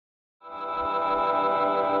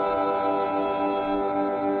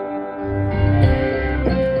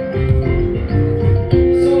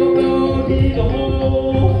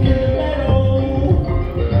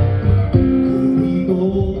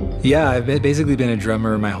Yeah, I've basically been a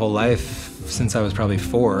drummer my whole life since I was probably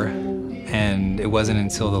 4. And it wasn't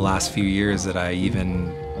until the last few years that I even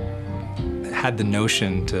had the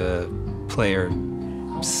notion to play or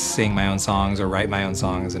sing my own songs or write my own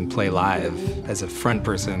songs and play live as a front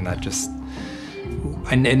person. That just,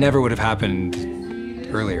 it never would have happened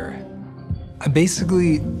earlier. I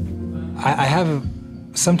have,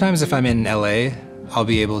 sometimes if I'm in LA, I'll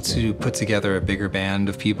be able to put together a bigger band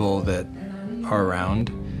of people that are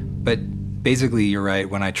around. But basically, you're right,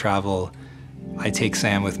 when I travel, I take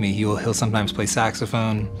Sam with me. He'll sometimes play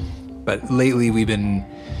saxophone, but lately the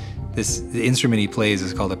instrument he plays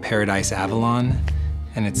is called a Paradise Avalon,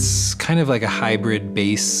 and it's kind of like a hybrid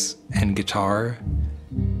bass and guitar,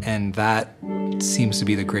 and that seems to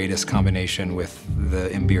be the greatest combination with the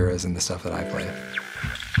mbiras and the stuff that I play.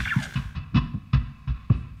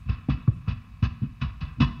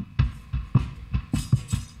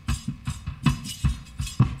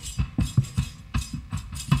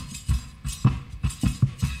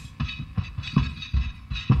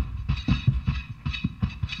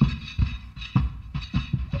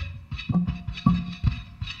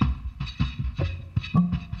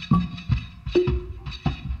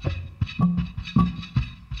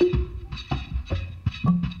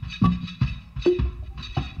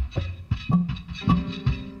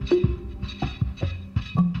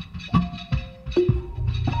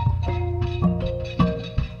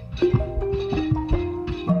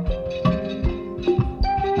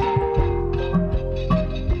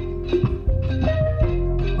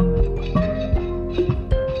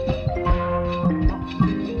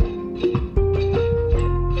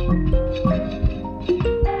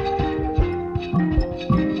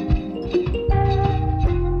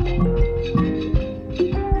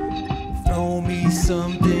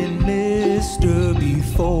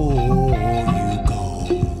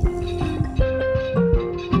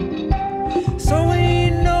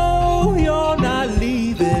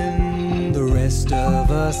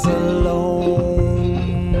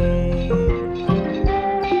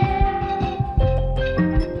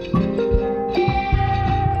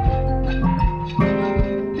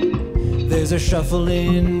 There's a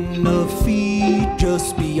shuffling of feet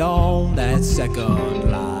just beyond that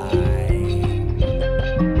second line.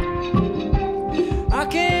 I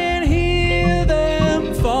can hear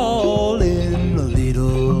them falling a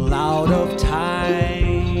little out of time.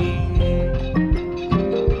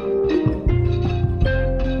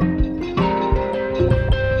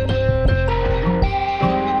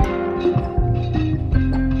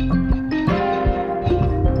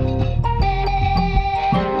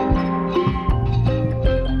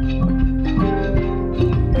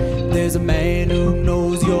 There's a man who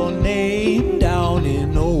knows your name down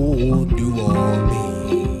in old New Orleans.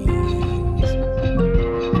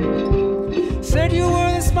 Said you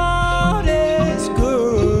were the smartest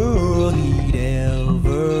girl he'd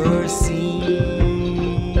ever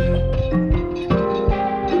seen.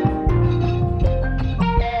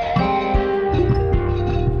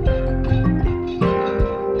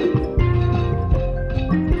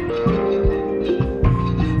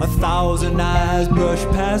 A thousand eyes brush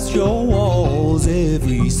past your walls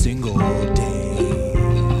every single day.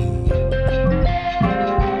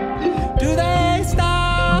 Do they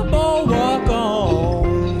stop or walk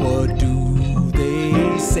on? What do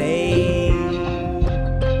they say?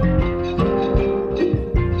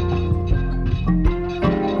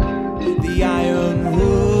 The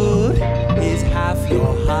ironwood is half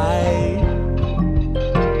your height.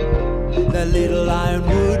 That little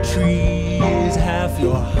ironwood tree is half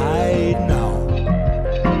your height now.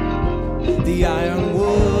 The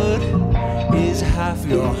ironwood is half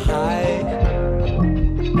your height.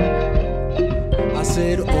 I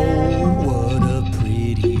said, oh, what a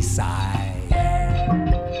pretty sight.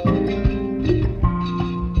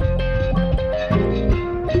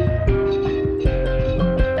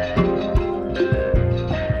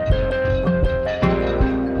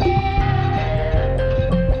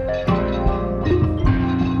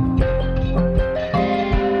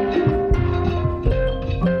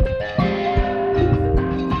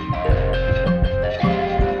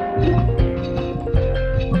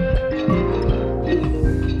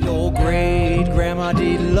 I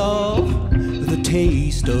did love the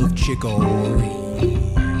taste of chicory.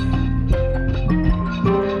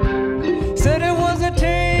 Said it was a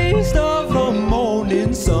taste of the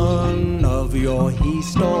morning sun of your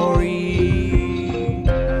history.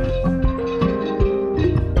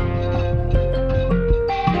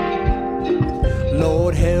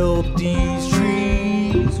 Lord help these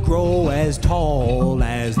trees grow as tall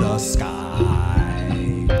as the sky.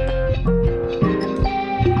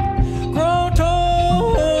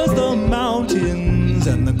 mountains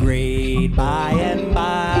and the great by and by.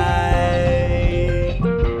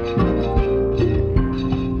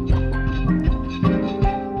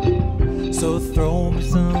 So throw me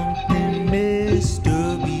something,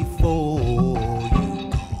 mister, before you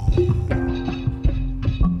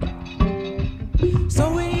go.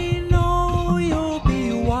 So we know you'll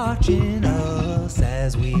be watching us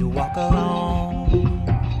as we walk along.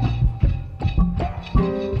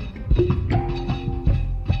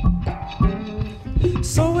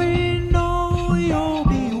 So we know you'll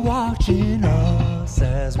be watching us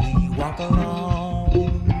as we walk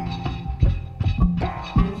along.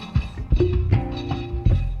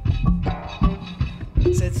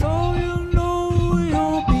 Said, so you know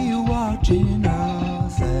you'll be watching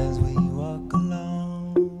us as we walk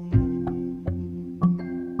along.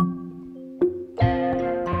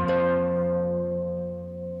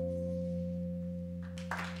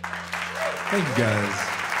 Thank you guys.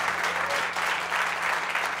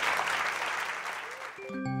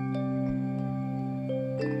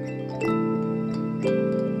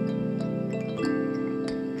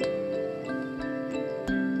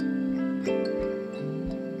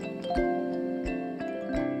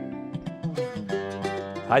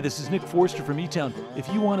 Hi, this is Nick Forster from eTown. If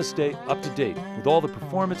you want to stay up to date with all the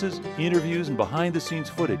performances, interviews, and behind-the-scenes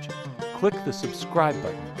footage, click the subscribe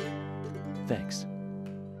button. Thanks.